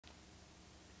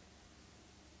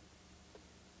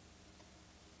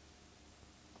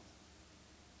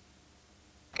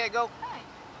Okay, go. Hi.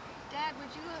 Dad, would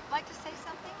you like to say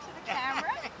something to the camera?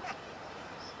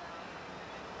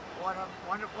 What a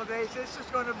wonderful day this is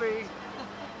going to be.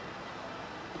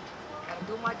 Gotta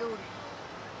do my duty.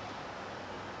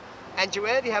 And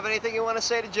Joanne, do you have anything you want to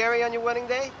say to Gerry on your wedding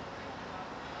day?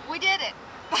 We did it.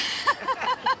 We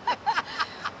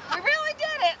really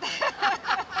did it.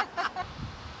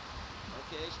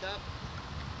 Okay, stop.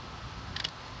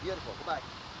 Beautiful. Goodbye.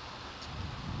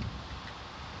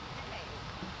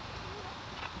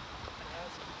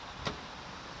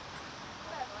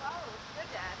 Good,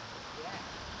 Dad.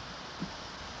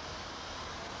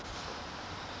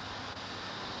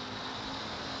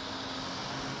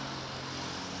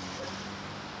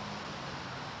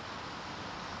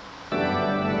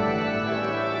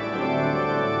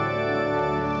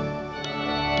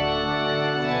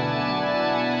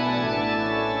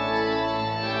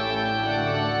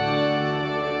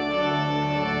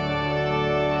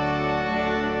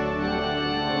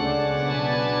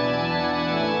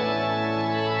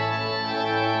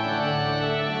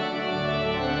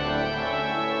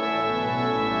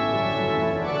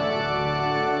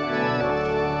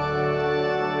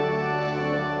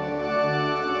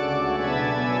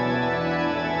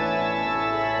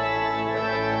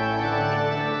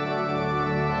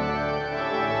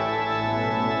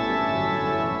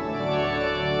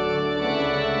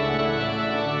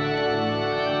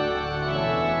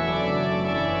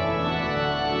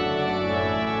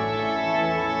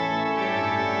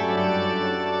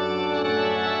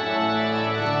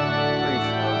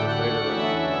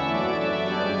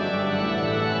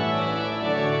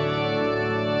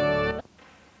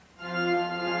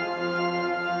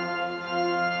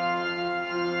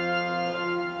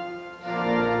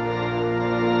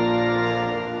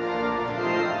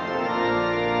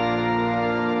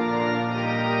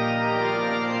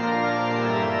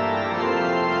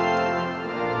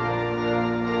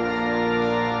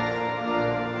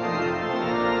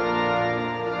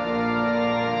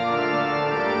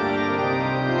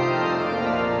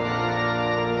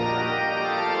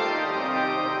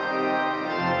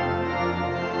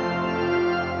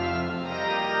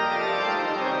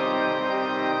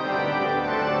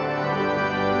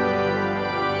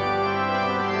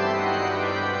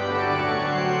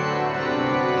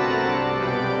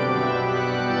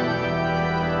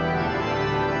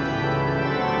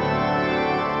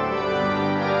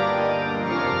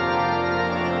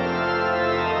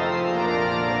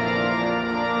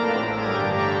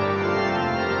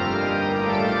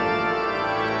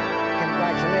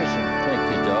 Congratulations. Thank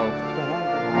you, Joe.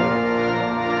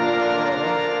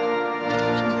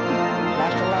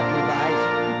 Lots of luck, you guys.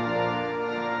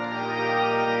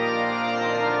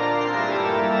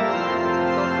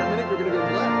 Thought for a minute we were going to go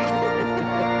black.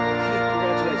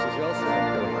 Congratulations, you all set.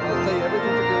 I'll tell you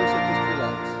everything to do, so just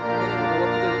relax. Okay? We'll go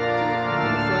up to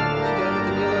the front, stand at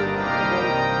the mirror, and then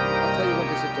I'll tell you when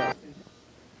to sit down.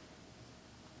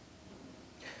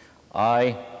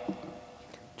 I,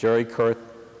 Gerry Kurth,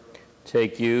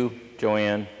 take you,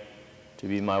 Joanne, to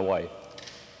be my wife.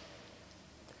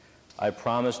 I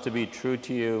promise to be true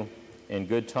to you in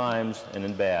good times and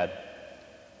in bad,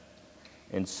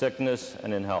 in sickness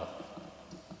and in health.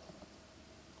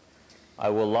 I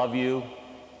will love you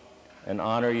and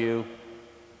honor you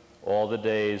all the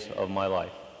days of my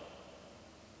life.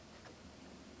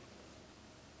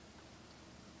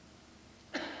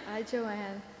 I,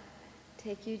 Joanne,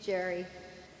 take you, Gerry,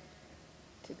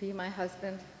 to be my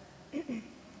husband.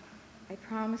 I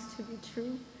promise to be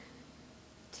true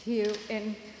to you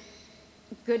in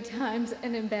good times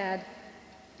and in bad,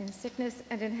 in sickness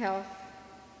and in health.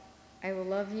 I will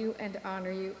love you and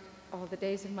honor you all the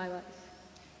days of my life.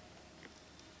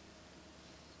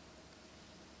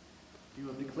 You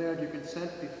have declared your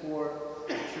consent before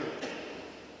the church.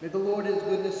 May the Lord in his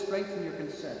goodness strengthen your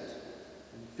consent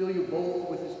and fill you both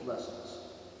with his blessings.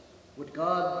 What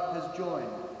God has joined,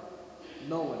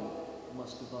 no one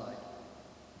must divide.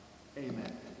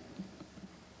 Amen.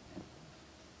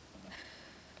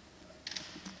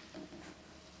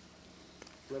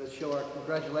 Let us show our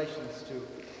congratulations to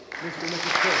Mr. and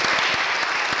Mrs. Kurth.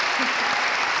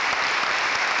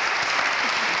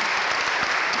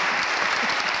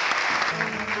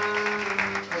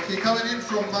 Okay, coming in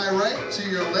from my right to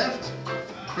your left,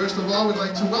 first of all, we'd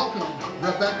like to welcome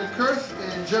Rebecca Kurth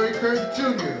and Gerry Kurth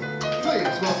Jr.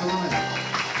 Please welcome them in.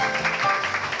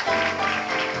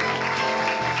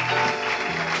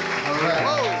 All right.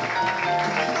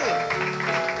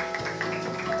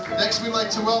 Next, we'd like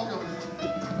to welcome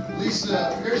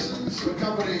Lisa Pearson,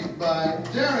 accompanied by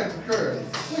Darren Kurth.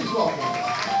 Please welcome.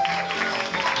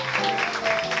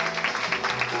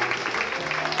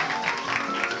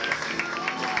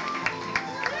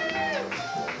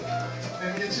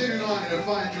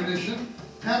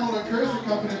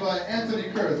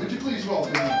 Kurth. Would you please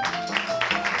welcome him?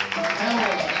 Ella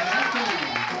and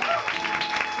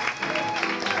Anthony.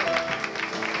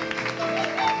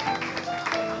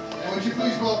 And would you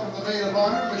please welcome the maid of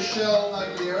honor, Michelle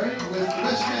Naglieri, with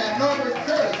best man Norbert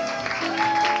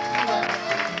Kurth.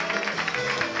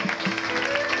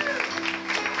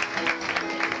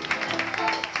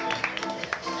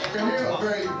 We're here, a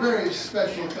very, very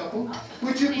special couple.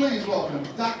 Would you please welcome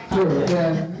Dr.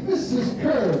 and Mrs.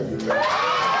 Kurth.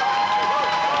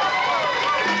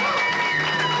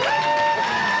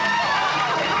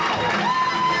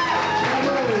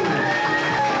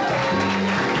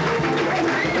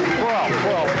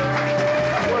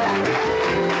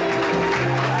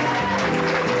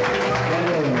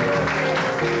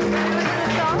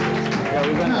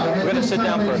 We're going to sit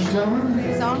down first.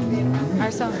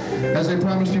 Our song. As I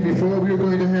promised you before, we are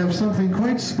going to have something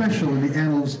quite special in the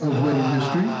annals of wedding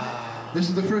history. This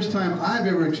is the first time I've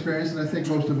ever experienced, and I think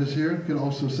most of us here can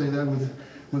also say that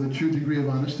with a true degree of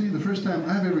honesty, the first time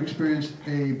I've ever experienced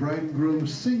a bride and groom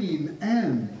singing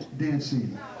and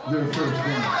dancing their first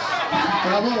dance.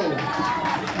 Bravo!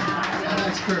 And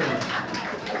that's Kurth.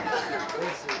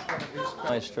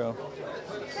 Maestro.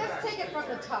 Let's take it from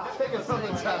the top. Take it from the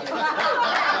top.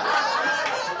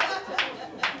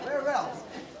 Where else?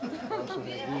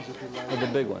 Oh, the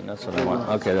big one, that's what I want.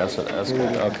 Okay, that's good.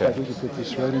 I Okay. think you put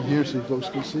this right in here so you folks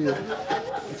can see it.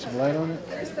 Put some light on it.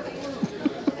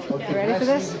 Okay, Ready for this?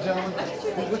 ladies and gentlemen,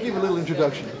 we'll give you a little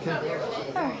introduction, okay?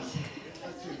 All right.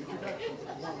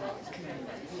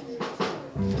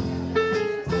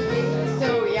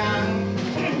 So young,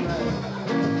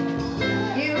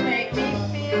 you make me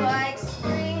feel like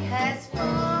spring has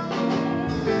sprung,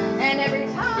 and every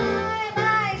time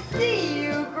I see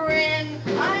you grin,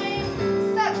 I'm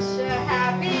such a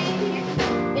happy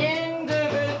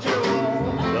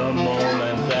individual. The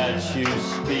moment that you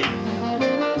speak,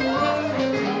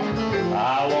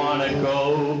 I want to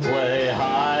go play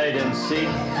hide and seek.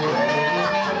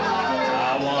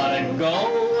 I want to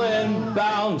go and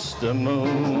bounce the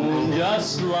moon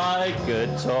just like a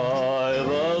toy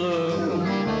balloon.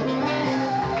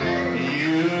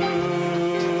 You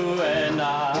and I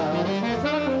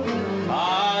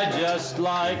are just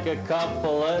like a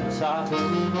couple of tots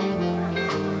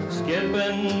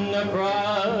skipping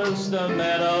across the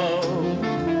meadow,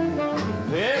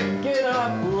 picking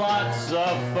up lots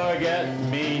of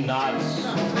forget-me-nots.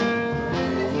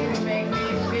 You make me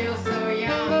feel so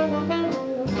young.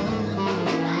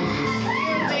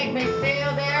 You make me feel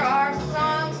there are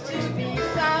songs to be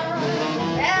sung,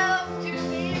 elves to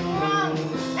be rung,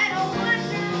 and a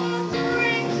wonderful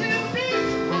spring to be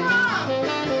sprung.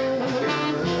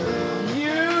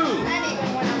 You And even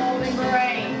when I'm old and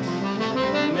gray,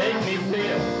 make me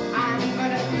feel I'm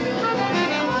gonna feel the way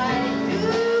I do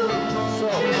so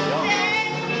young. today.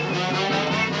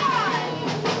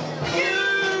 You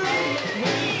make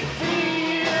me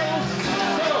feel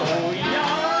so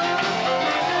young.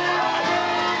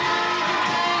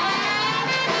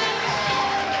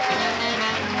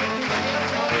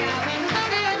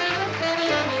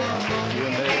 You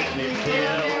make me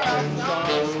feel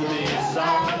songs to be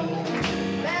sung.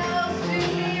 Bells to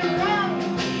be rung,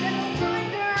 and a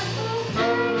wonderful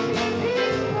spring to be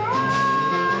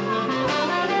sprung.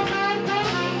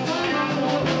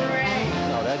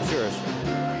 No, that's yours.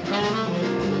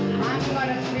 I'm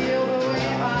gonna feel the way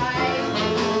I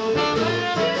do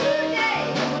today.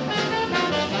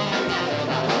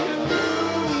 You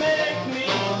make me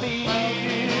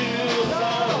feel so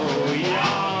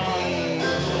young.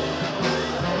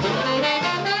 So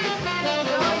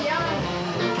young.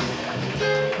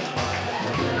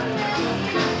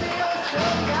 Feel so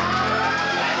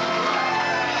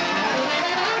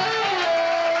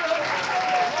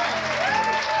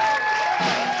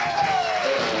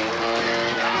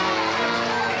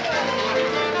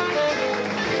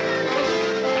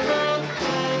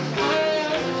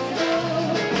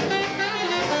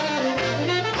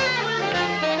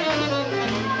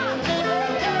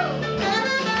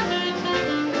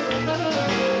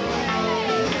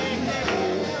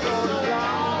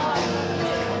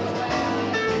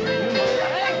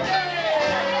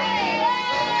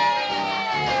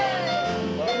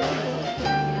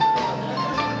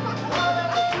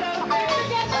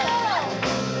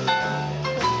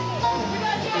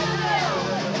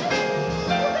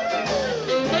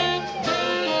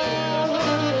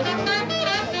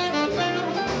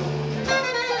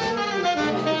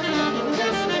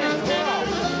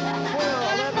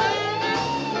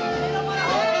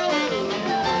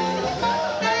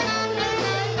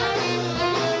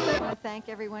Thank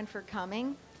everyone for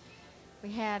coming.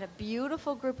 We had a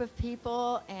beautiful group of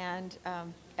people, and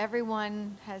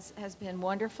everyone has been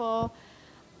wonderful.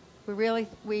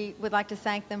 We would like to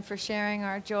thank them for sharing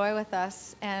our joy with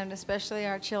us, and especially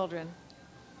our children.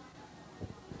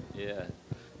 Yeah,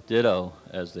 ditto,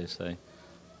 as they say.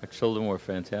 Our children were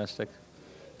fantastic,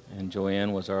 and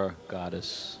Joanne was our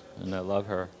goddess, and I love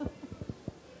her.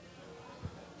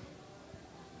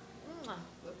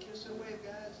 Look, kiss and wave,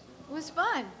 guys. It was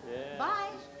fun. Yeah. Bye.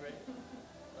 Great.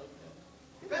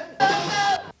 Okay.